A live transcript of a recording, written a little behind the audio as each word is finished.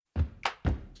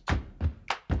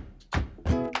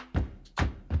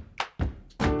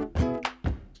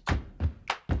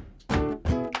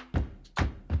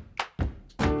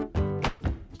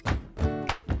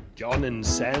John and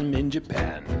Sam in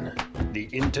Japan, the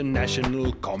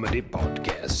international comedy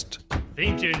podcast.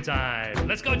 Theme tune time.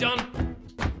 Let's go, John.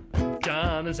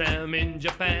 John and Sam in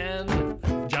Japan.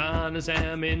 John and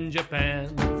Sam in Japan.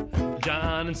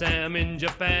 John and Sam in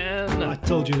Japan. I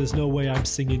told you there's no way I'm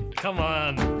singing. Come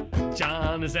on.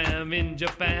 John and Sam in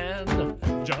Japan.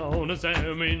 John and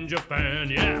Sam in Japan.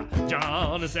 Yeah.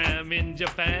 John and Sam in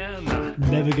Japan.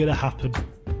 Never gonna happen.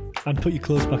 And put your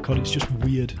clothes back on, it's just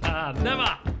weird.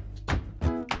 Never.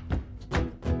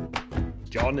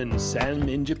 John and Sam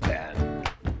in Japan,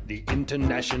 the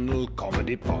international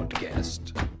comedy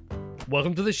podcast.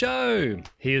 Welcome to the show.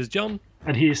 Here's John.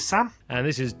 And here's Sam. And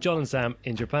this is John and Sam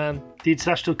in Japan. The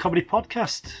International Comedy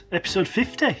Podcast, episode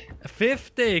 50.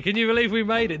 50! Can you believe we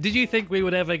made it? Did you think we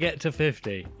would ever get to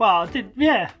 50? Well, I did,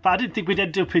 yeah, but I didn't think we'd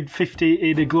end up in 50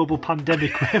 in a global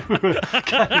pandemic where we were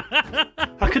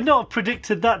I could not have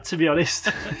predicted that, to be honest.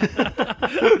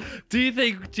 Do you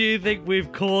think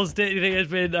we've caused it? Do you think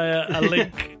there's been a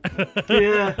link?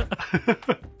 Yeah.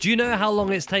 Do you know how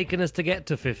long it's taken us to get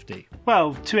to 50?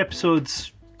 Well, 2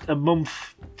 episodes a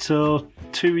month, so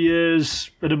 2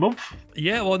 years and a month.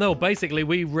 Yeah, well, no, basically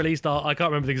we released I can't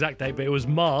remember the exact date, but it was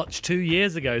March 2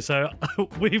 years ago, so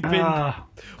we've been... I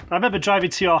remember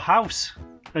driving to your house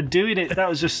and doing it. That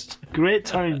was just great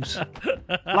times.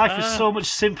 Life was so much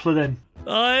simpler then.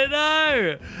 I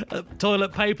know!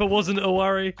 Toilet paper wasn't a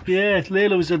worry. Yeah,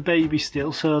 Layla was a baby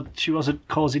still, so she wasn't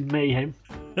causing mayhem.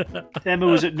 Emma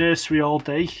was at nursery all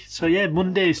day. So yeah,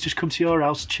 Mondays just come to your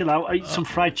house, chill out, eat some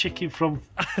fried chicken from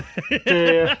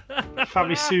the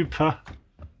family super.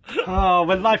 Oh,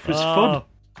 when life was fun.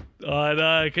 I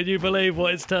know. Can you believe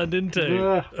what it's turned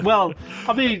into? Well,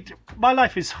 I mean, my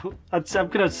life is... I'm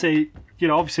going to say, you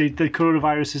know, obviously the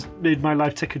coronavirus has made my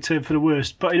life take a turn for the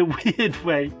worst, but in a weird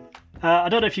way. I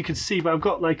don't know if you can see, but I've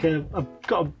got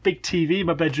a big TV in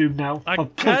my bedroom now. I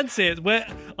can see it.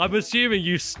 I'm assuming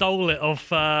you stole it off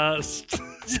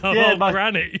some old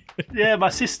granny. Yeah, my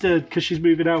sister, because she's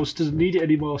moving house, doesn't need it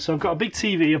anymore. So I've got a big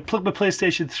TV. I've plugged my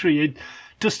PlayStation 3 in,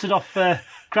 dusted off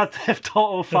Grand Theft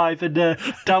Auto 5 and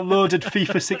downloaded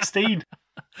FIFA 16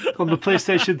 on the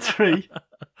PlayStation 3.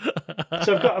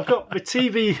 So I've got my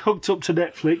TV hooked up to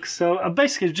Netflix. So I'm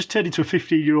basically just turned into a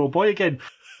 15-year-old boy again.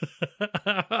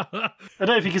 I don't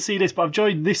know if you can see this, but I've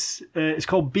joined this. It's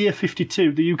called Beer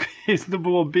 52, the UK's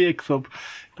 #1 beer club,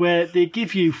 where they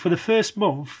give you for the first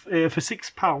month for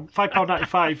 £6,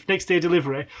 £5.95 next day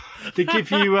delivery. They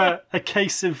give you a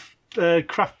case of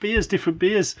craft beers, different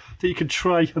beers that you can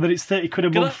try, and then it's £30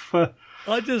 a month.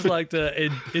 I'd just like to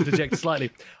interject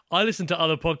slightly. I listen to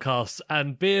other podcasts,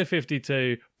 and Beer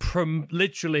 52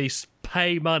 literally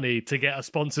pay money to get a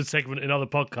sponsored segment in other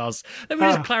podcasts. Let me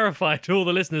just clarify to all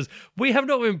the listeners, we have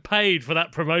not been paid for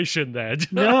that promotion there.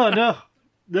 No.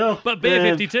 But Beer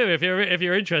 52, if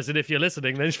you're interested, if you're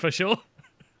listening, then for sure.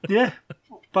 Yeah,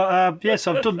 but yes,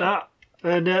 I've done that.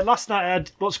 And last night I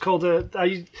had what's called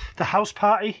the House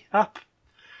Party app.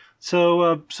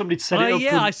 So somebody set it up.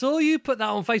 Yeah, I saw you put that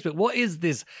on Facebook. What is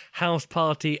this House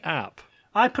Party app?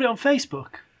 I put it on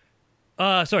Facebook.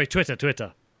 Sorry,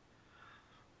 Twitter.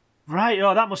 Right,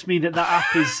 that must mean that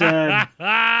app is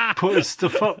putting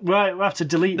stuff up. Right, we'll have to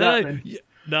delete that then.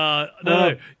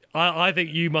 No. I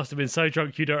think you must have been so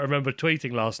drunk you don't remember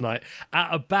tweeting last night.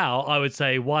 At about, I would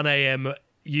say, 1 a.m.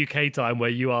 UK time, where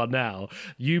you are now,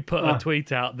 you put a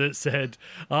tweet out that said,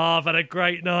 I've had a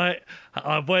great night.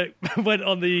 I went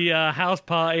on the House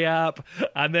Party app,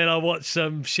 and then I watched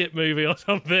some shit movie or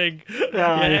something.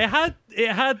 Yeah.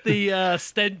 It had the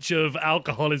stench of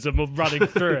alcoholism running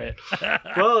through it.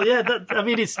 Well, yeah,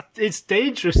 it's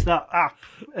dangerous, that app,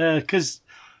 because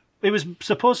it was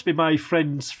supposed to be my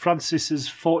friend Francis's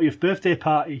 40th birthday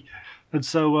party. And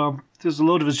so there's a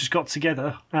load of us just got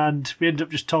together, and we ended up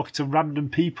just talking to random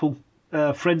people,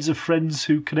 friends of friends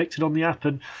who connected on the app.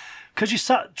 And because you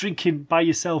sat drinking by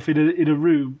yourself in a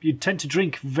room, you tend to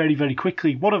drink very, very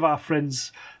quickly. One of our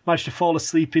friends managed to fall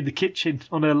asleep in the kitchen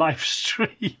on a live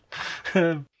stream.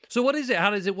 So what is it?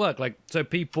 How does it work? Like, so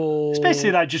people... It's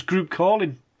basically like just group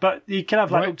calling, but you can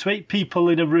have up to 8 people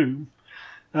in a room,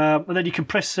 and then you can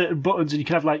press certain buttons, and you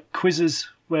can have like quizzes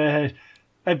where...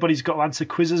 Everybody's got to answer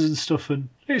quizzes and stuff, and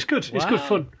it's good. Wow. It's good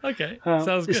fun. Okay,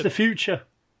 sounds good. It's the future.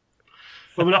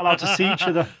 When we're not allowed to see each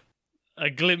other.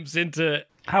 A glimpse into it.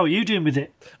 How are you doing with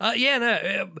it?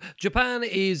 Japan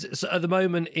is at the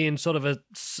moment in sort of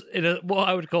what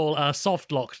I would call a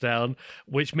soft lockdown,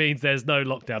 which means there's no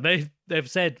lockdown. They've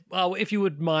said, well, if you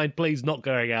would mind, please not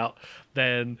going out,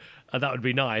 then that would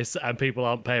be nice, and people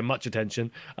aren't paying much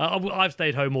attention. I've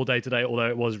stayed home all day today, although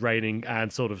it was raining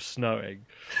and sort of snowing.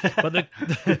 But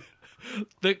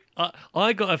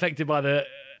I got affected by the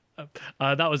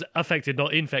That was affected,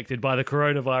 not infected, by the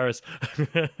coronavirus.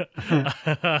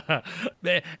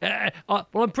 Well,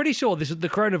 I'm pretty sure the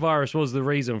coronavirus was the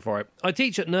reason for it. I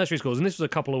teach at nursery schools, and this was a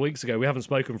couple of weeks ago. We haven't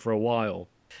spoken for a while.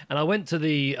 And I went to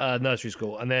the nursery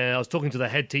school, and then I was talking to the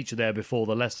head teacher there before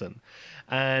the lesson,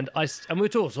 and we were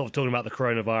sort of talking about the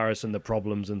coronavirus and the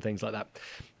problems and things like that.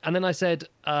 And then I said,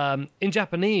 in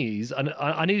Japanese, and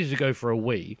I needed to go for a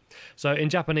wee. So in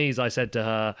Japanese, I said to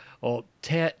her,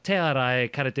 te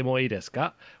arai karete mo ii desu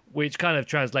ka? Which kind of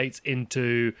translates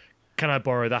into, can I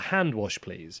borrow the hand wash,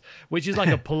 please? Which is like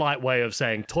a polite way of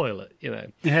saying toilet, you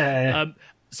know. Yeah.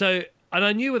 And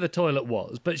I knew where the toilet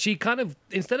was, but she kind of,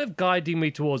 instead of guiding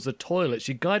me towards the toilet,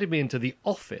 she guided me into the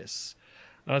office.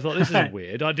 And I thought, this is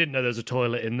weird. I didn't know there was a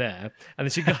toilet in there. And then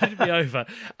she guided me over,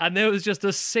 and there was just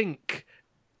a sink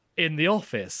in the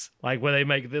office, like where they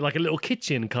make like a little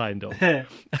kitchen kind of. And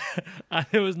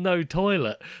there was no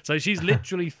toilet. So she's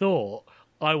literally thought,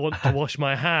 I want to wash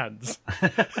my hands.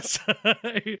 So,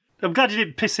 I'm glad you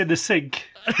didn't piss in the sink.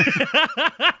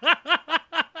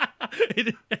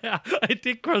 It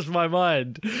did cross my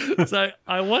mind. So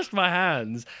I washed my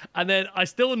hands, and then I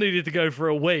still needed to go for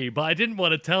a wee, but I didn't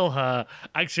want to tell her,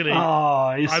 actually,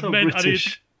 you're so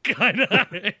British. I know.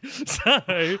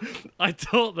 So I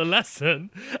taught the lesson,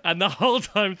 and the whole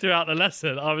time throughout the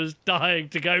lesson, I was dying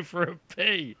to go for a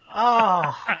pee.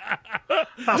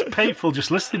 That's painful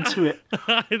just listening to it.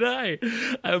 I know.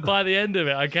 And by the end of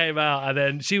it, I came out, and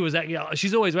then she was,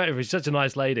 she's always waiting for me. She's such a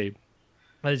nice lady.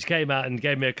 And she came out and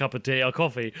gave me a cup of tea or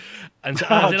coffee. And so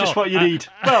I said, just what you need.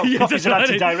 Well, coffee's an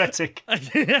antidiuretic.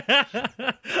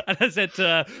 And I said to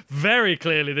her, very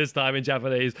clearly this time in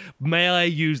Japanese, may I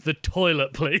use the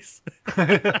toilet, please? So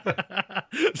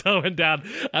I went down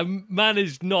and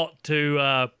managed not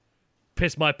to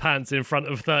piss my pants in front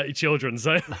of 30 children.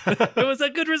 So it was a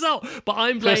good result. But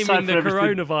I'm blaming the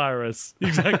coronavirus.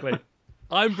 Exactly.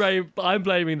 I'm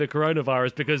blaming the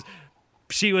coronavirus because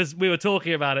we were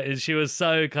talking about it, and she was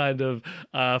so kind of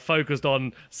focused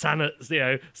on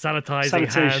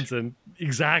sanitizing hands, and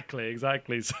exactly.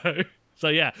 So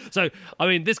yeah. So I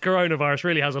mean, this coronavirus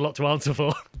really has a lot to answer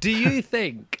for. Do you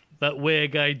think that we're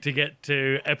going to get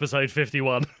to episode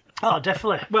 51? Oh,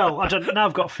 definitely. Well, I don't. Now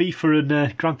I've got FIFA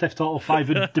and Grand Theft Auto 5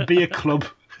 and the beer club.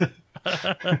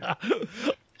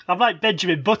 I'm like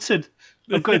Benjamin Button.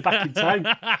 I'm going back in time.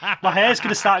 My hair's going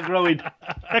to start growing.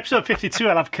 Episode 52,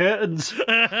 I'll have curtains.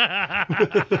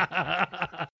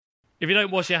 If you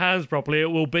don't wash your hands properly, it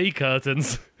will be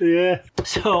curtains. Yeah.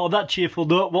 So on that cheerful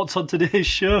note, what's on today's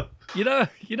show? You know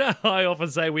how I often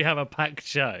say we have a packed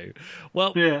show?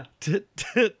 Well, yeah.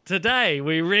 Today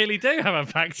we really do have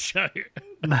a packed show.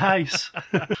 Nice.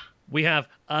 We have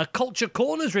Culture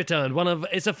Corners returned.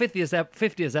 It's a 50th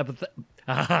episode.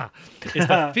 It's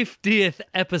the 50th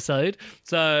episode.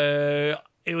 So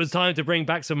it was time to bring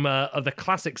back some of the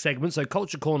classic segments. So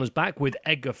Culture Corners back with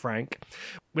Edgar Frank.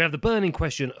 We have the burning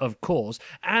question, of course,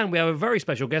 and we have a very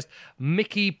special guest,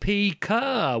 Mickey P.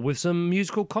 Kerr, with some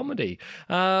musical comedy.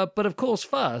 But of course,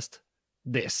 first,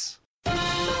 this.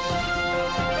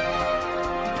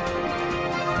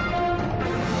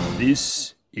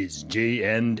 This is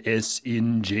J&S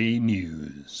in J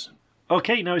News.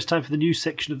 Okay, now it's time for the news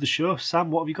section of the show. Sam,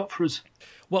 what have you got for us?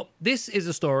 Well, this is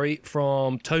a story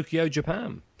from Tokyo,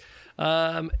 Japan.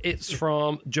 It's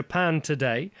from Japan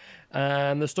Today,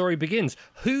 and the story begins.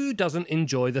 Who doesn't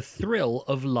enjoy the thrill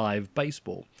of live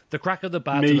baseball? The crack of the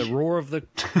bat and the roar of the...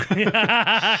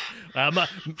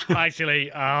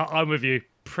 Actually, I'm with you.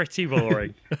 Pretty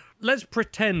boring. Let's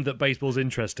pretend that baseball's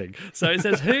interesting. So it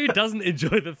says, who doesn't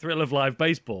enjoy the thrill of live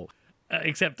baseball?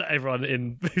 Except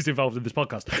everyone who's involved in this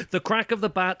podcast. The crack of the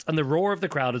bat and the roar of the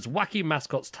crowd as wacky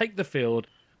mascots take the field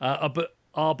are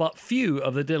but few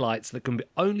of the delights that can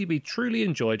only be truly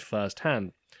enjoyed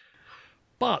firsthand.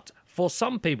 But for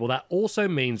some people, that also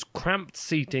means cramped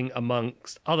seating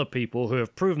amongst other people who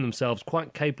have proven themselves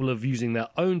quite capable of using their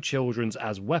own children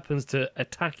as weapons to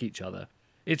attack each other.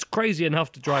 It's crazy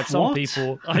enough to drive some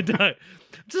people... I know.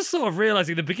 Just sort of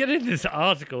realising the beginning of this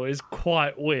article is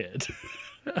quite weird.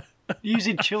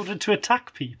 Using children to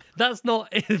attack people. That's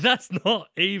not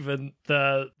even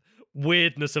the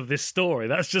weirdness of this story.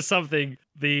 That's just something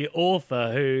the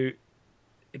author, who...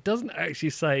 It doesn't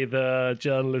actually say the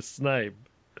journalist's name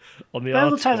on the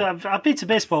article. Times I've been to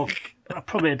baseball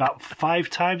probably about 5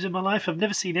 times in my life. I've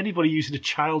never seen anybody using a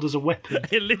child as a weapon.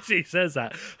 It literally says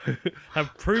that.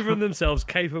 Have proven themselves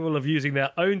capable of using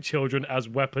their own children as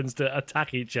weapons to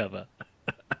attack each other.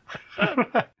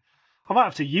 I might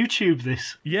have to YouTube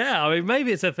this. Yeah, I mean,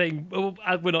 maybe it's a thing. Well,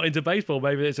 we're not into baseball.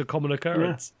 Maybe it's a common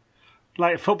occurrence. Yeah.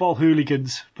 Like football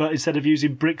hooligans, but instead of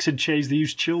using bricks and chains, they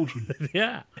use children.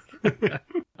 Yeah.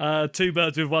 Two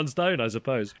birds with one stone, I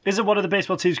suppose. Isn't one of the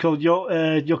baseball teams called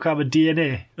Yokohama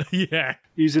DNA? Yeah.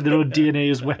 Using their own DNA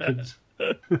as weapons.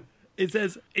 It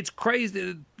says it's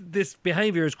crazy. This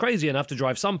behaviour is crazy enough to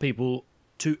drive some people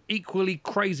to equally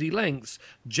crazy lengths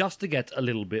just to get a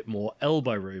little bit more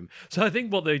elbow room. So I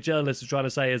think what the journalists are trying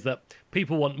to say is that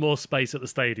people want more space at the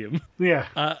stadium. Yeah.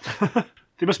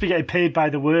 They must be getting paid by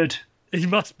the word. It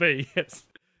must be, yes.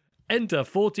 Enter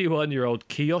 41-year-old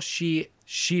Kiyoshi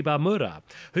Shibamura,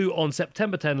 who on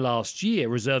September 10 last year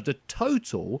reserved a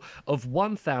total of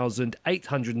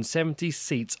 1,870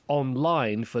 seats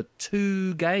online for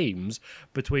 2 games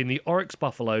between the Oryx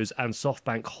Buffaloes and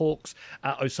SoftBank Hawks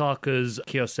at Osaka's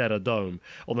Kyocera Dome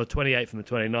on the 28th and the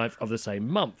 29th of the same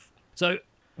month. So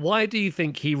why do you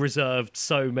think he reserved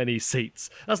so many seats?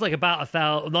 That's like about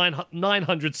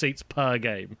 900 seats per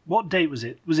game. What date was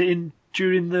it? Was it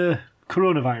during the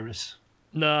coronavirus?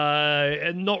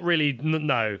 No, not really.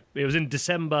 No, it was in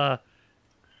December.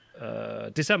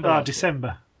 December.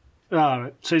 December.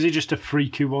 Right. So is he just a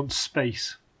freak who wants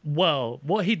space? Well,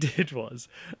 what he did was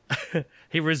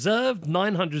he reserved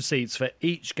 900 seats for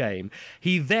each game.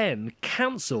 He then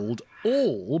cancelled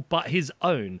all but his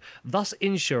own, thus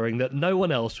ensuring that no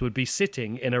one else would be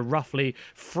sitting in a roughly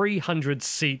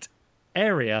 300-seat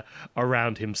area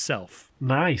around himself.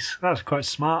 Nice. That's quite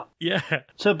smart. Yeah.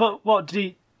 So, but what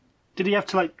did he have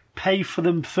to pay for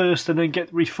them first and then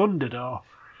get refunded, or?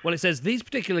 Well, it says these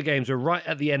particular games were right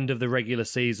at the end of the regular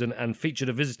season and featured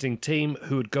a visiting team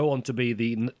who would go on to be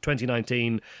the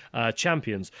 2019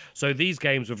 champions. So these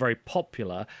games were very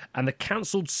popular, and the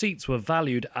cancelled seats were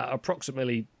valued at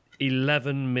approximately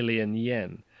 11 million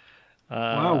yen.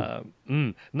 Wow.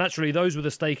 Naturally, those with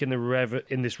a stake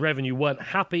in this revenue weren't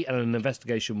happy, and an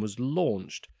investigation was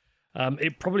launched.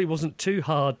 It probably wasn't too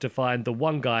hard to find the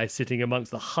one guy sitting amongst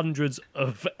the hundreds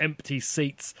of empty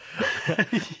seats.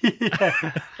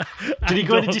 Yeah. Did he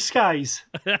go in disguise?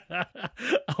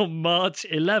 On March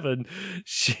 11,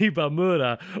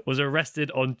 Shibamura was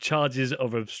arrested on charges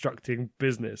of obstructing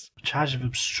business. Charge of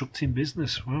obstructing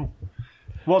business. Wow.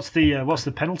 What's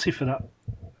the penalty for that?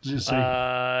 Does it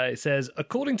say? It says,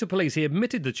 according to police, he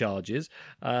admitted the charges,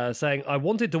 saying, "I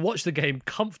wanted to watch the game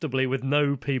comfortably with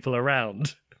no people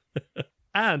around."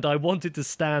 And I wanted to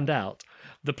stand out.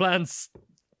 The plan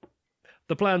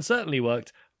certainly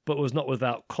worked, but was not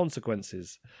without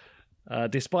consequences.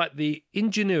 Despite the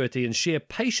ingenuity and sheer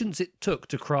patience it took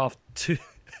to craft two...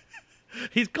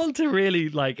 He's gone to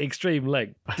really extreme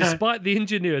length. Despite the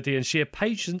ingenuity and sheer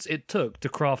patience it took to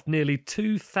craft nearly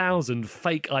 2,000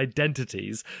 fake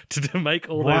identities to make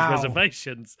all those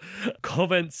reservations,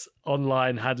 comments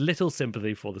online had little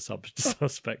sympathy for the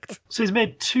suspect. So he's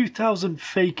made 2,000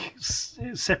 fake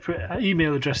separate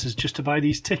email addresses just to buy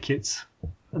these tickets,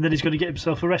 and then he's going to get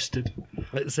himself arrested.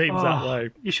 It seems that way.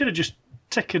 You should have just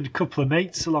taken a couple of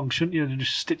mates along, shouldn't you, and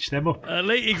just stitch them up.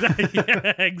 Exactly.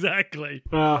 Yeah, exactly.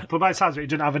 But by the sounds of it, he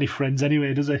doesn't have any friends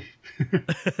anyway, does he?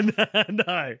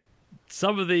 No.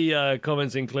 Some of the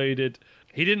comments included,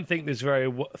 he didn't think this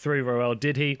through very well,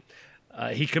 did he?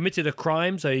 He committed a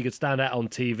crime so he could stand out on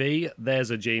TV.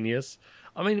 There's a genius.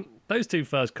 I mean, those two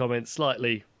first comments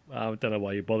slightly... I don't know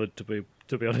why you bothered, to be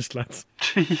honest, lads.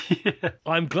 Yeah.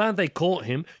 I'm glad they caught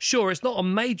him. Sure, it's not a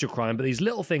major crime, but these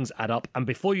little things add up, and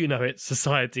before you know it,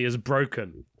 society is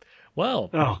broken. Well...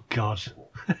 Oh, God.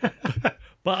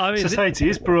 But I mean... Society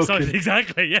is broken. So,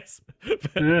 exactly, yes.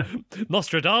 Yeah.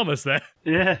 Nostradamus there.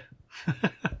 Yeah.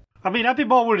 I mean, I'd be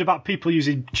more worried about people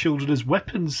using children as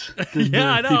weapons than yeah,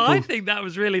 I know. people... I think that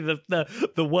was really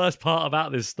the worst part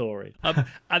about this story. And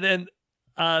then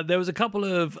there was a couple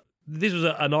of... This was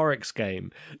an Oryx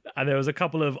game, and there was a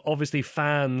couple of, obviously,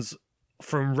 fans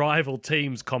from rival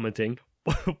teams commenting.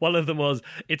 One of them was,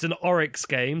 it's an Oryx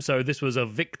game, so this was a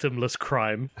victimless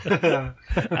crime.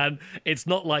 And it's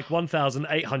not like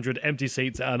 1,800 empty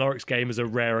seats at an Oryx game is a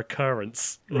rare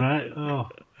occurrence. Right, oh.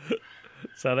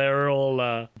 So they were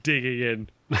all digging in.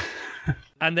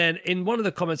 And then in one of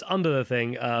the comments under the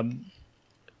thing,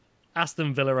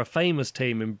 Aston Villa, a famous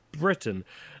team in Britain,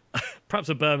 perhaps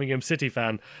a Birmingham City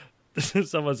fan,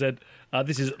 someone said,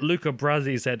 this is Luca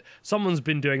Brazzi said, someone's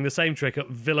been doing the same trick at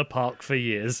Villa Park for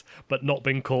years, but not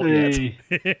been caught yet.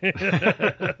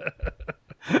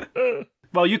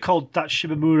 Well, you called that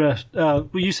Shibamura, well,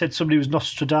 you said somebody was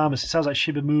Nostradamus. It sounds like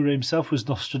Shibamura himself was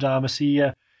Nostradamus. He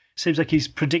seems like he's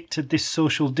predicted this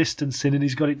social distancing and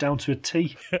he's got it down to a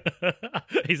T.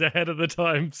 He's ahead of the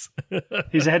times.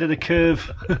 He's ahead of the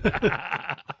curve.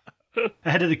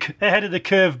 Ahead of the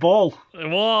curve ball.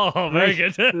 Whoa, very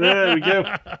good. There we go.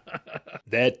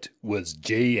 That was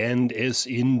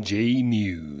J&SNJ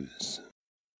News.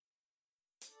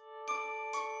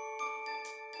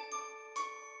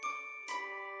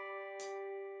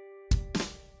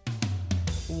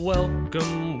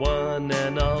 Welcome one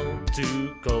and all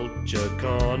to Culture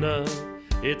Corner.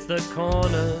 It's the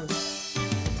corner.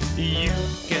 You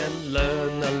can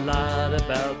learn a lot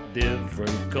about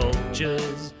different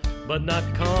cultures, but not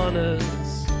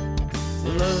corners.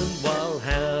 Learn while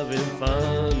having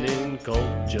fun in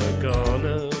Culture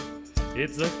Corner.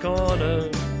 It's the corner.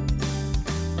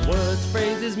 Words,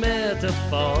 phrases,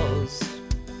 metaphors.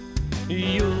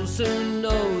 You'll soon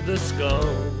know the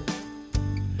score.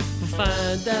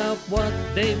 Find out what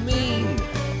they mean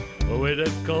with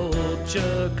a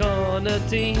Culture Corner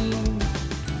team.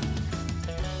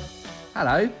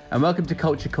 Hello and welcome to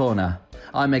Culture Corner.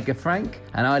 I'm Edgar Frank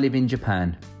and I live in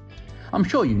Japan. I'm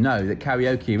sure you know that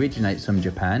karaoke originates from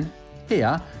Japan.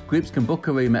 Here, groups can book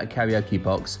a room at a karaoke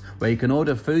box where you can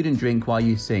order food and drink while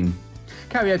you sing.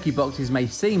 Karaoke boxes may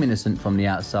seem innocent from the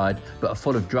outside but are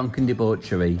full of drunken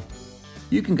debauchery.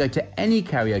 You can go to any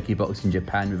karaoke box in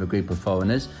Japan with a group of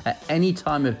foreigners at any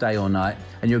time of day or night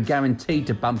and you're guaranteed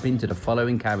to bump into the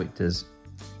following characters.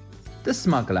 The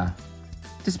smuggler.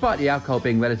 Despite the alcohol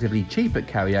being relatively cheap at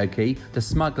karaoke, the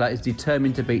smuggler is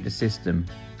determined to beat the system.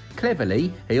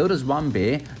 Cleverly, he orders one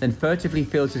beer, then furtively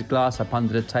fills his glass up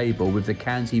under the table with the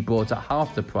cans he bought at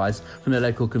half the price from the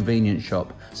local convenience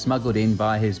shop, smuggled in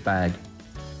via his bag.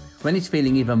 When he's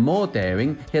feeling even more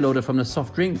daring, he'll order from the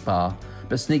soft drink bar,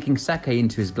 but sneaking sake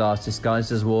into his glass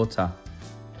disguised as water.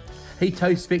 He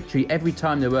toasts victory every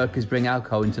time the workers bring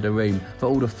alcohol into the room for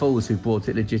all the fools who bought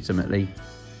it legitimately.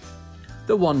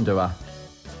 The Wanderer.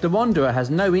 The Wanderer has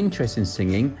no interest in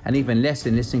singing and even less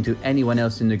in listening to anyone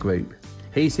else in the group.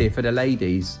 He's here for the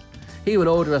ladies. He will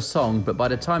order a song, but by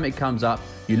the time it comes up,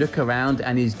 you look around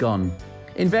and he's gone.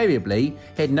 Invariably,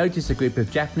 he'd notice a group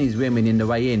of Japanese women in the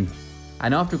way in,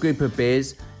 and after a group of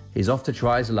beers, he's off to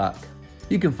try his luck.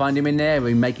 You can find him in their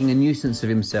room making a nuisance of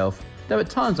himself, though at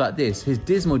times like this, his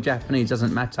dismal Japanese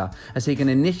doesn't matter, as he can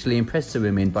initially impress the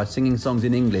women by singing songs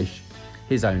in English,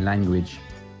 his own language.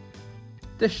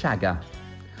 The Shagger.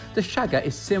 The Shagger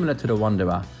is similar to the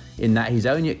Wanderer, in that he's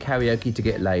only at karaoke to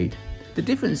get laid. The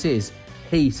difference is,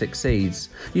 he succeeds.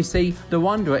 You see, the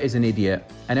Wanderer is an idiot,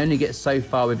 and only gets so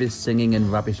far with his singing and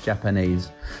rubbish Japanese.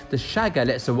 The Shagger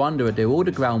lets the Wanderer do all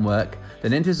the groundwork,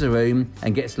 then enters the room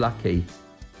and gets lucky.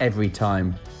 Every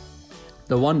time.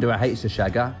 The Wanderer hates the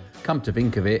Shagger. Come to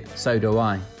think of it, so do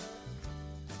I.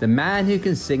 The man who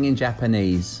can sing in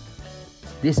Japanese.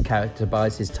 This character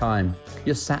buys his time.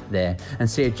 You're sat there and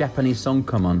see a Japanese song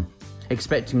come on,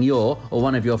 expecting your or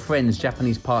one of your friends'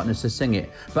 Japanese partners to sing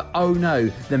it. But oh no,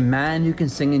 the man who can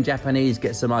sing in Japanese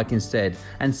gets the mic instead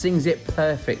and sings it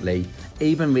perfectly,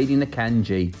 even reading the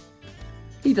kanji.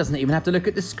 He doesn't even have to look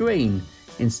at the screen.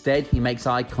 Instead, he makes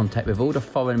eye contact with all the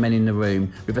foreign men in the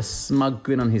room with a smug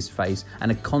grin on his face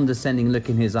and a condescending look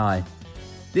in his eye.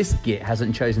 This git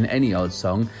hasn't chosen any old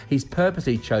song. He's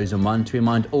purposely chosen one to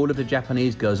remind all of the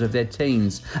Japanese girls of their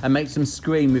teens and makes them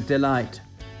scream with delight.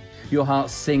 Your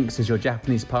heart sinks as your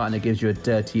Japanese partner gives you a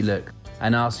dirty look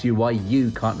and asks you why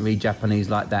you can't read Japanese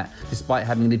like that, despite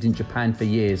having lived in Japan for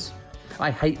years.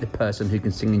 I hate the person who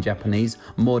can sing in Japanese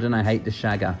more than I hate the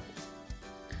Shagger.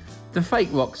 The fake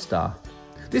rock star.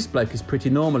 This bloke is pretty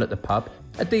normal at the pub,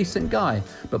 a decent guy,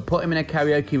 but put him in a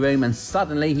karaoke room and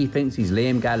suddenly he thinks he's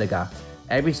Liam Gallagher.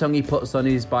 Every song he puts on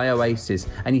is by Oasis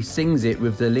and he sings it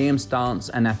with the Liam stance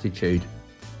and attitude.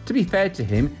 To be fair to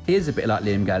him, he is a bit like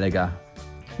Liam Gallagher.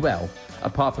 Well,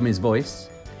 apart from his voice,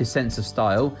 his sense of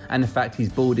style and the fact he's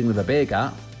balding with a beer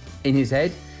gut, in his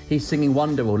head, he's singing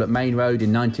Wonderwall at Main Road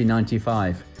in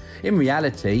 1995. In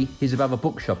reality, he's above a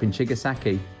bookshop in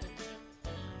Chigasaki.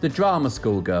 The drama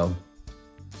school girl.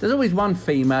 There's always one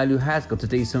female who has got a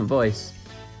decent voice.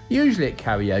 Usually at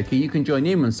karaoke you can join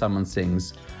in when someone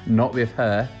sings. Not with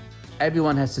her.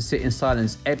 Everyone has to sit in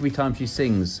silence every time she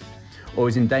sings, or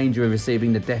is in danger of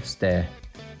receiving the death stare.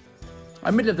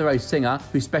 A middle-of-the-road singer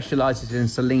who specialises in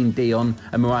Celine Dion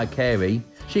and Mariah Carey,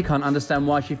 she can't understand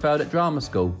why she failed at drama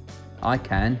school. I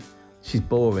can. She's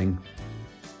boring.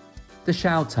 The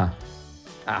shouter.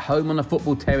 At home on the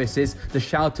football terraces, the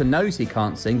shouter knows he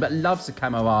can't sing but loves the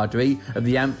camaraderie of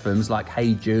the anthems like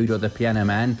Hey Jude or The Piano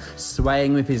Man,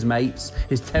 swaying with his mates,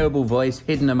 his terrible voice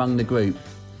hidden among the group.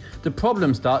 The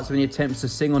problem starts when he attempts to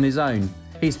sing on his own.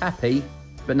 He's happy,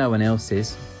 but no one else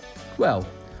is. Well,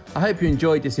 I hope you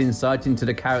enjoyed this insight into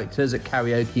the characters at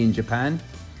karaoke in Japan.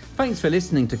 Thanks for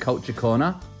listening to Culture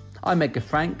Corner. I'm Edgar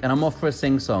Frank and I'm off for a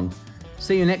sing-song.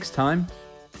 See you next time.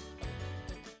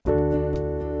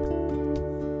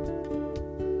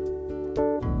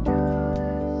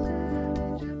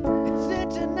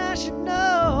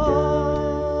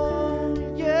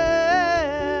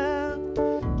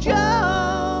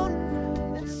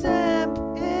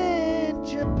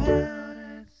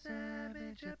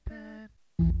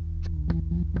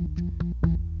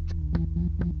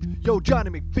 Yo, Johnny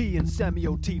McBee and Sammy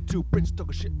O.T. Two Brits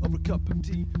talking shit over a cup of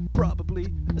tea. Probably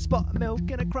a spot of milk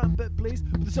and a crumpet, please.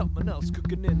 But there's something else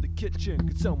cooking in the kitchen.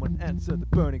 Could someone answer the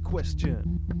burning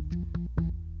question?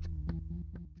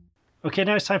 Okay,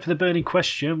 now it's time for the burning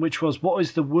question, which was, what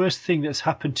is the worst thing that's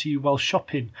happened to you while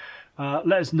shopping?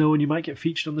 Let us know and you might get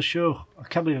featured on the show. I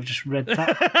can't believe I've just read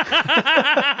that.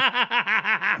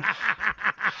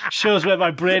 Shows where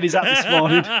my brain is at this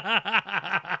morning.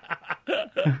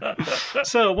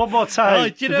 So, one more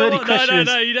time. Do you know what?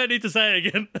 No, you don't need to say it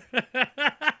again.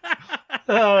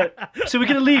 So we're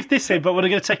going to leave this in, but we're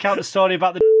going to take out the story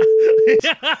about the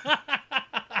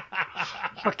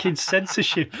fucking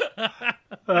censorship.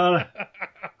 What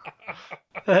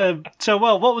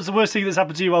was the worst thing that's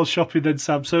happened to you while shopping then,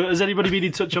 Sam? So has anybody been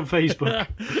in touch on Facebook?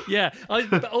 Yeah.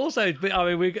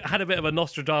 We had a bit of a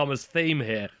Nostradamus theme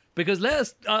here. Because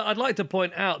I'd like to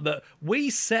point out that we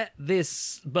set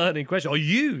this burning question, or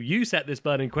you set this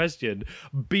burning question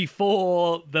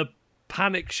before the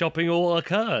panic shopping all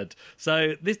occurred.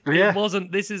 So this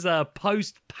is a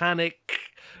post-panic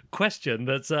question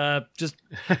that's just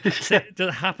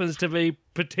happens to be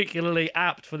particularly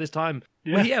apt for this time.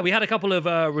 We had a couple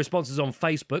of responses on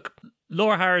Facebook.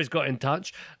 Laura Harris got in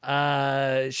touch.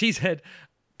 She said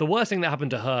the worst thing that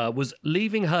happened to her was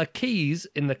leaving her keys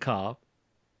in the car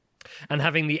and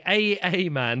having the AA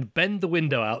man bend the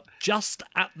window out just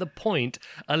at the point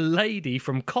a lady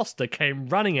from Costa came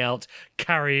running out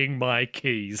carrying my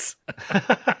keys.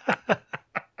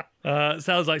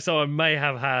 Sounds like someone may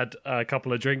have had a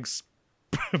couple of drinks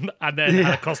and then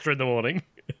had a Costa in the morning.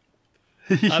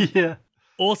 Yeah.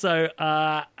 Also,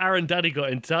 Aaron Daddy got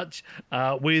in touch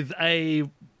with a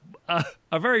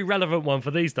very relevant one for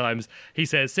these times. He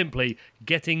says simply,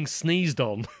 getting sneezed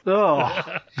on.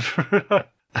 Oh.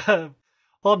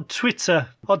 On Twitter,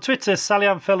 Sally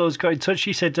Ann Fellows got in touch.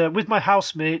 She said, with my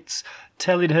housemates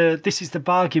telling her this is the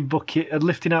bargain bucket and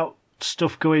lifting out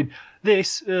stuff going,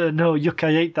 this, no, yuck,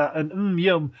 I ate that, and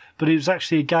yum. But it was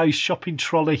actually a guy's shopping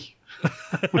trolley,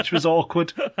 which was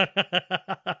awkward.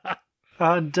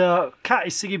 And Kat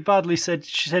is singing badly.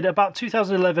 She said, about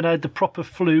 2011, I had the proper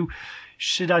flu.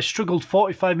 She said, I struggled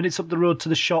 45 minutes up the road to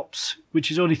the shops,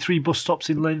 which is only 3 bus stops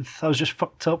in length. I was just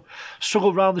fucked up.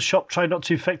 Struggled round the shop, trying not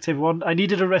to infect everyone. I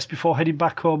needed a rest before heading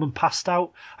back home and passed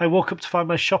out. I woke up to find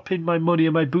my shopping, my money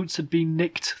and my boots had been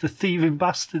nicked. The thieving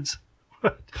bastards.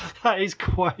 That is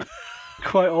quite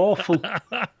awful.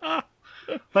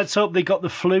 Let's hope they got the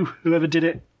flu, whoever did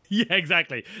it. Yeah,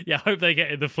 exactly. Yeah, hope they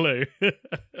get the flu.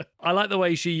 I like the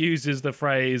way she uses the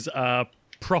phrase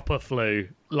proper flu.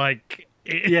 Like...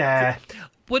 Yeah.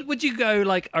 Would you go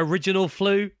like original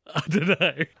flu? I don't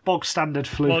know. Bog standard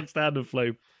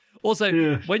flu.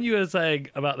 Also, when you were saying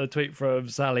about the tweet from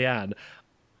Sally Ann,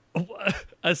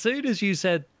 as soon as you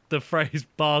said the phrase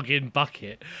bargain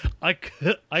bucket, I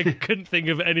couldn't think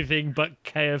of anything but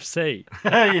KFC.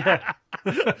 Yeah.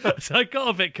 So I got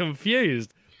a bit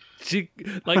confused.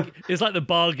 It's like the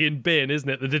bargain bin, isn't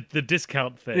it? The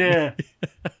discount thing. Yeah.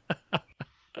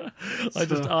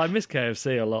 I miss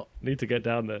KFC a lot. Need to get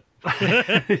down there.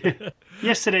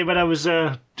 Yesterday, when I was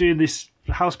doing this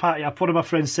house party up, one of my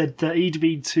friends said he'd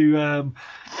been to a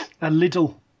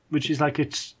Lidl, which is like a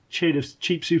chain of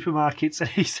cheap supermarkets, and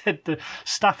he said the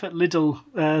staff at Lidl,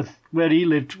 where he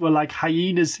lived, were like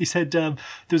hyenas. He said there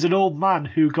was an old man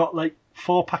who got like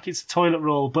 4 packets of toilet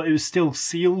roll, but it was still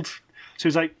sealed. So it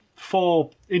was like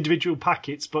 4 individual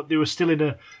packets, but they were still in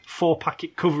a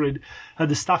 4-packet covering, and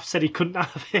the staff said he couldn't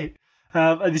have it.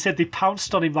 And they said they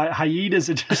pounced on him like hyenas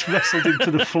and just wrestled him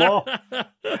to the floor.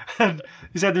 And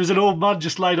he said there was an old man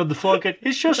just lying on the floor going,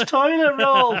 it's just toilet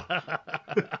roll.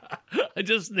 I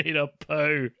just need a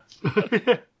poo.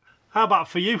 How about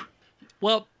for you?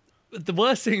 Well, the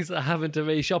worst things that happened to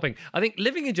me shopping, I think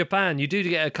living in Japan, you do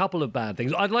get a couple of bad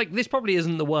things. This probably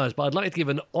isn't the worst, but I'd like to give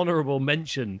an honourable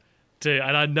mention to,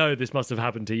 and I know this must have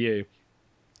happened to you.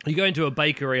 You go into a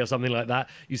bakery or something like that,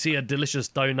 you see a delicious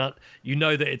donut, you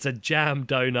know that it's a jam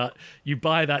donut, you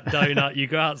buy that donut, you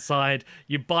go outside,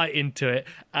 you bite into it,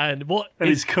 and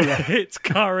it's curry. It's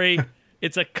curry.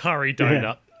 It's a curry donut.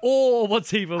 Yeah. Or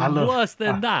what's even worse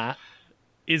than that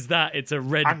is that it's a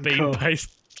red bean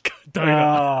paste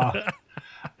donut.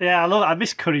 Yeah, I love it. I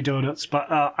miss curry donuts,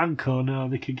 but Anko, no,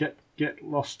 they could get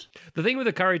lost. The thing with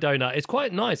a curry donut, it's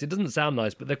quite nice. It doesn't sound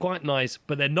nice, but they're quite nice,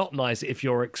 but they're not nice if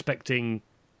you're expecting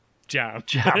jam.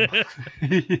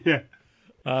 Yeah.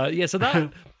 So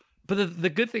that, but the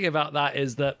good thing about that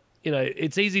is that,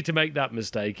 it's easy to make that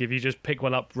mistake if you just pick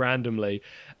one up randomly,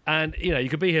 and you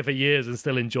could be here for years and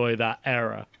still enjoy that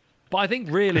era. But I think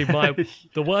really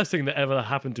the worst thing that ever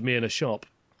happened to me in a shop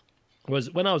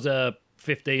was when I was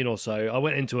 15 or so. I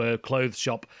went into a clothes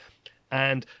shop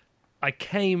and I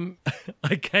came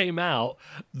out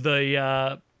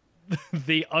the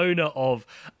owner of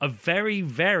a very,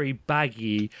 very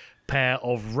baggy pair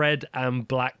of red and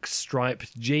black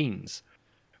striped jeans.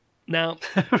 Now,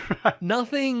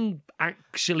 nothing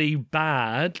actually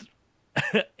bad,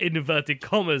 in inverted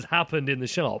commas, happened in the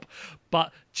shop,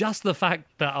 but just the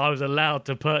fact that I was allowed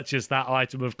to purchase that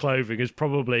item of clothing is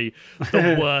probably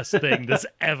the worst thing that's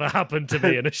ever happened to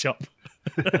me in a shop.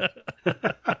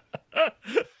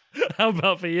 How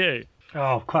about for you?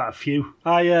 Oh, quite a few.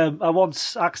 I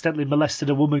once accidentally molested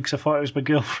a woman because I thought it was my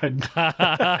girlfriend.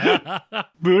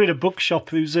 We were in a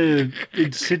bookshop. It was in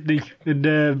Sydney,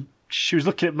 and she was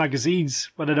looking at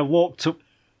magazines. And then I walked up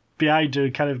behind her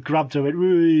and kind of grabbed her and went,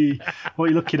 "Ooh, what are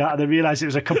you looking at?" And I realised it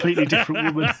was a completely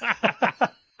different woman,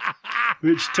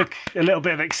 which took a little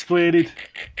bit of explaining.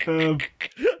 I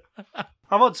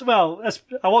once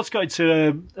got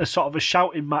into a sort of a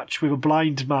shouting match with a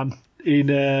blind man in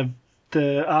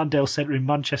the Arndale Centre in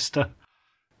Manchester,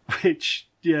 which,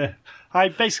 yeah,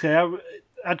 I'd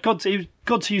gone to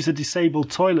use the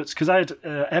disabled toilets because I had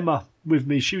Emma with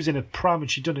me. She was in a pram and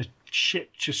she'd done a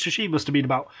shit. So she must have been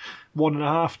about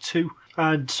 1.5, 2.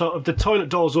 And sort of the toilet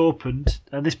doors opened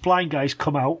and this blind guy's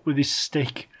come out with his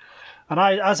stick. And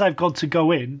as I've gone to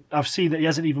go in, I've seen that he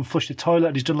hasn't even flushed the toilet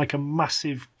and he's done like a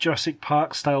massive Jurassic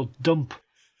Park style dump.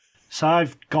 So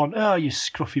I've gone, "Oh, you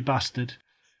scruffy bastard."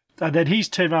 And then he's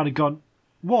turned around and gone,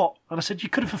 "What?" And I said, "You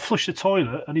could have flushed the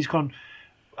toilet." And he's gone,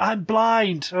 "I'm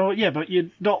blind." And I went, "Yeah, but you're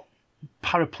not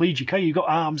paraplegic, are you? You've got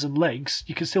arms and legs.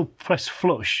 You can still press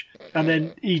flush." And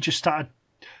then he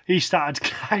started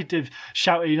kind of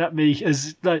shouting at me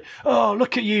as like, "Oh,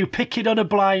 look at you, picking on a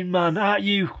blind man, aren't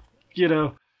you?" You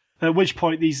know, at which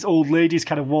point these old ladies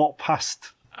kind of walked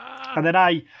past. And then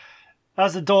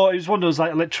as the door, it was one of those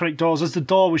like electronic doors, as the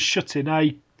door was shutting,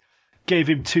 I gave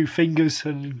him 2 fingers,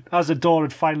 and as the door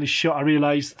had finally shut, I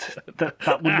realised that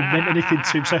wouldn't have meant anything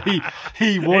to him. So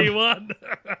he won.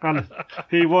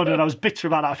 He won, and I was bitter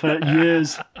about that for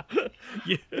years.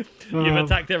 You've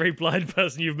attacked every blind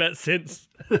person you've met since.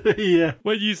 Yeah.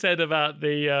 When you said about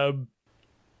the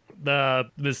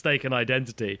mistaken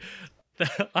identity,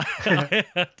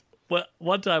 well,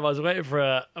 one time I was waiting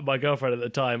for my girlfriend at the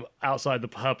time outside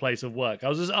her place of work. I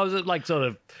was like sort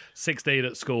of 16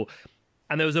 at school.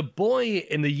 And there was a boy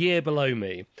in the year below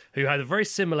me who had a very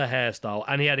similar hairstyle,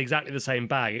 and he had exactly the same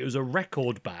bag. It was a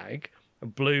record bag, a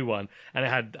blue one, and it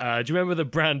had. Do you remember the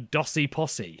brand Dossie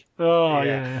Posse? Oh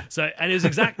yeah. So, and it was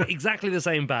exactly the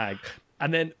same bag.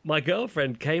 And then my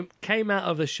girlfriend came out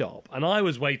of the shop, and I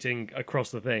was waiting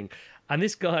across the thing, and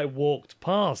this guy walked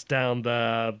past down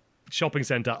the shopping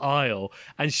centre aisle,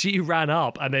 and she ran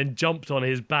up and then jumped on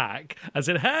his back and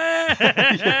said, "Hey,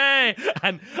 hey!"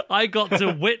 And I got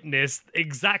to witness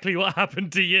exactly what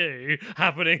happened to you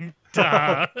happening to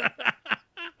her.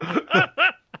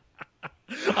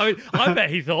 I mean, I bet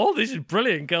he thought, "Oh, this is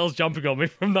brilliant, girls jumping on me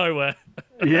from nowhere."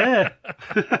 Yeah.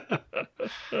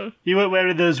 You weren't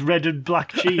wearing those red and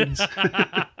black jeans.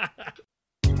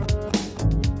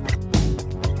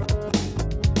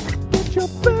 Get your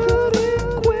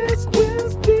burning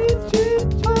questions, DJ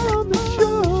on the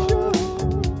show.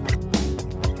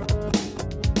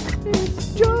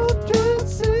 It's George and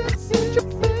Sis in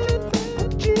Japan,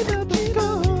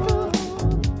 gmail.com,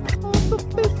 also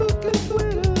Facebook and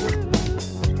Twitter.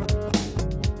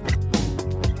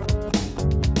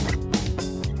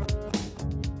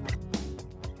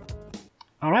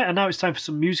 All right, and now it's time for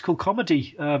some musical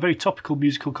comedy, very topical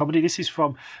musical comedy. This is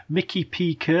from Mickey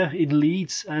P. Kerr in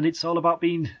Leeds, and it's all about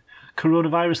being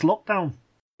coronavirus lockdown.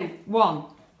 1.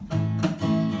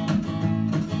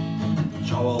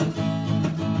 Joel.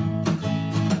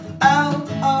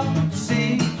 L-O-C-K-D-O-W-N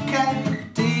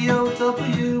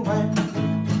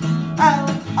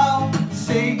L-O-C-K-D-O-W-N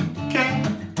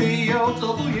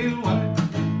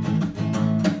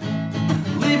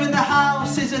Leaving the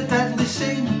house is a deadly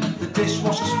sin. The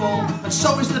dishwasher's full and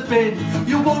so is the bin.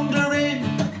 You're wondering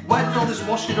where did all this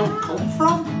washing up come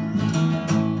from?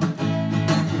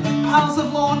 Piles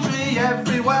of laundry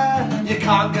everywhere. You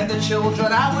can't get the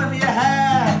children out of your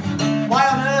hair. Why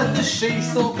on earth has she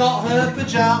still got her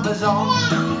pyjamas on?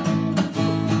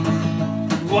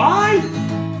 Why?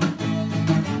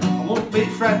 I won't be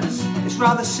friends, it's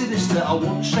rather sinister. I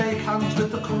won't shake hands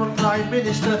with the current Prime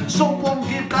Minister. Someone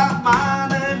give that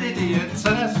man an idiot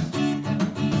test.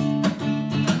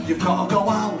 You've got to go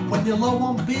out when you're low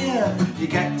on beer. You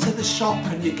get to the shop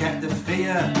and you get the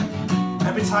fear.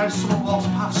 Every time someone walks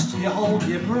past, you hold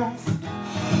your breath.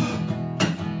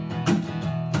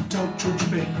 Don't judge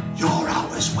me, you're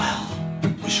out as well.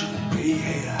 We shouldn't be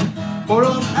here. We're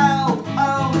on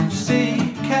L-O-C-K-D-O-W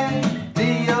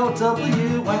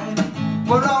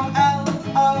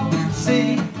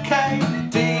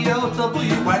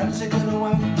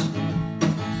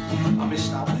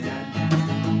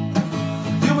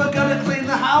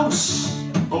house,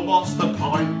 but what's the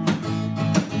point?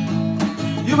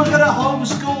 You were gonna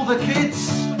homeschool the kids,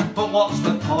 but what's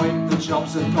the point? The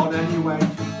jobs have gone anyway.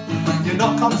 You're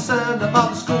not concerned about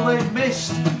the school they've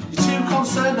missed. You're too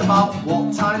concerned about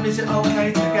what time is it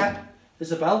okay to get.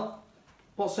 Isabel,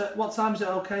 what time is it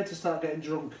okay to start getting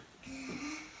drunk?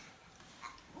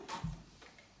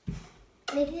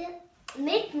 Maybe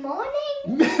mid-morning?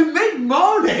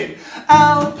 Mid-morning?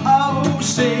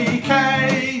 L-O-C-K.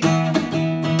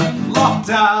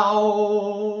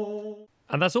 Lockdown.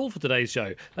 And that's all for today's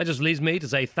show. That just leaves me to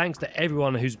say thanks to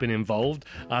everyone who's been involved.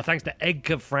 Thanks to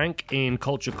Edgar Frank in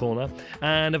Culture Corner.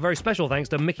 And a very special thanks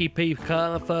to Mickey P.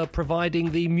 Kerr for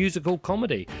providing the musical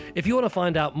comedy. If you want to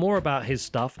find out more about his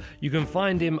stuff, you can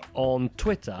find him on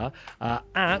Twitter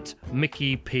at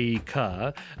Mickey P.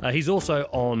 Kerr. He's also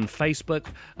on Facebook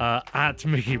at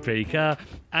Mickey P. Kerr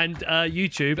and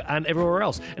YouTube and everywhere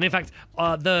else. And in fact,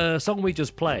 the song we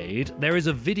just played, there is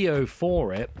a video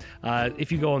for it. If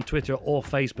you go on Twitter or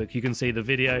Facebook, you can see the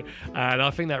video, and I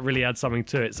think that really adds something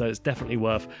to it, so it's definitely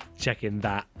worth checking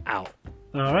that out.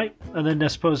 All right, and then I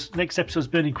suppose next episode's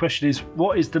burning question is,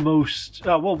 what is the most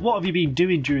what have you been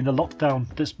doing during the lockdown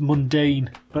that's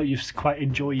mundane but you've quite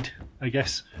enjoyed, I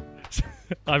guess?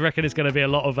 I reckon it's going to be a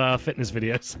lot of fitness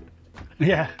videos.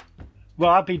 Yeah, well,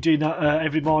 I've been doing that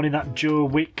every morning, that Joe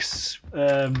Wicks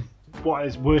what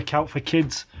is workout for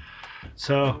kids.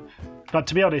 So, but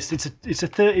to be honest, it's a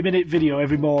 30-minute video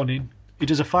every morning. He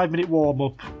does a 5-minute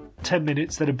warm-up, 10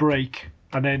 minutes, then a break,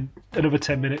 and then another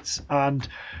 10 minutes. And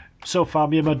so far,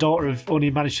 me and my daughter have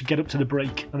only managed to get up to the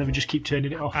break, and then we just keep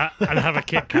turning it off. And have a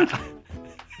Kit Kat.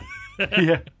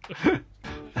 Yeah.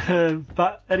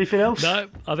 But anything else? No,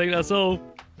 I think that's all.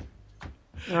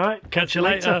 All right, Catch you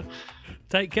later.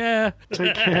 Take care.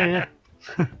 Take care,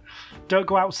 yeah. Don't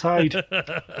go outside.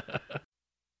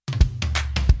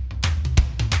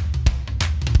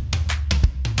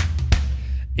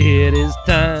 It is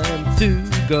time to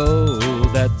go.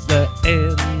 That's the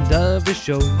end of the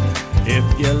show.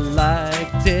 If you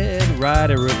liked it,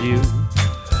 write a review.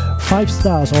 5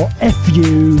 stars or F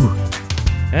you.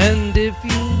 And if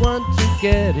you want to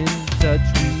get in touch,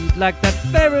 we'd like that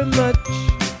very much.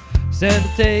 Send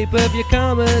a tape of your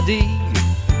comedy.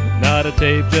 Not a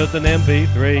tape, just an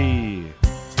MP3.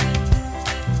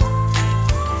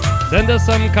 Send us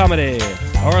some comedy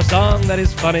or a song that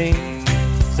is funny.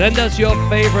 Send us your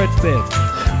favorite bit.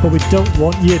 But we don't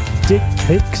want your dick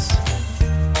pics.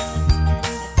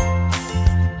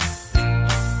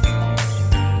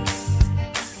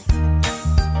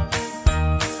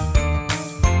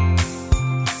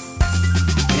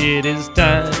 It is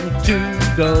time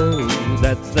to go.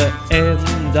 That's the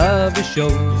end of the show.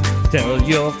 Tell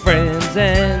your friends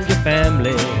and your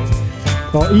family.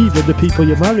 Or even the people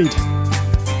you married.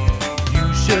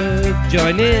 You should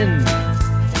join in.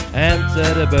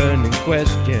 Answer the burning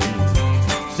question.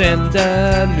 Send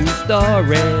a new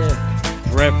story.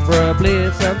 Preferably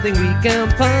something we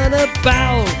can pun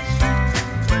about.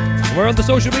 We're on the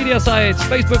social media sites,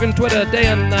 Facebook and Twitter, day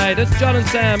and night. It's John and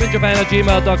Sam in Japan at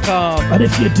gmail.com. And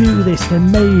if you do this, then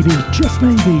maybe, just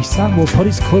maybe, Sam will put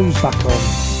his clothes back on.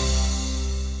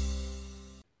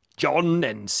 John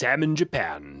and Sam in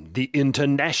Japan, the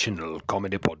international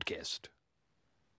comedy podcast.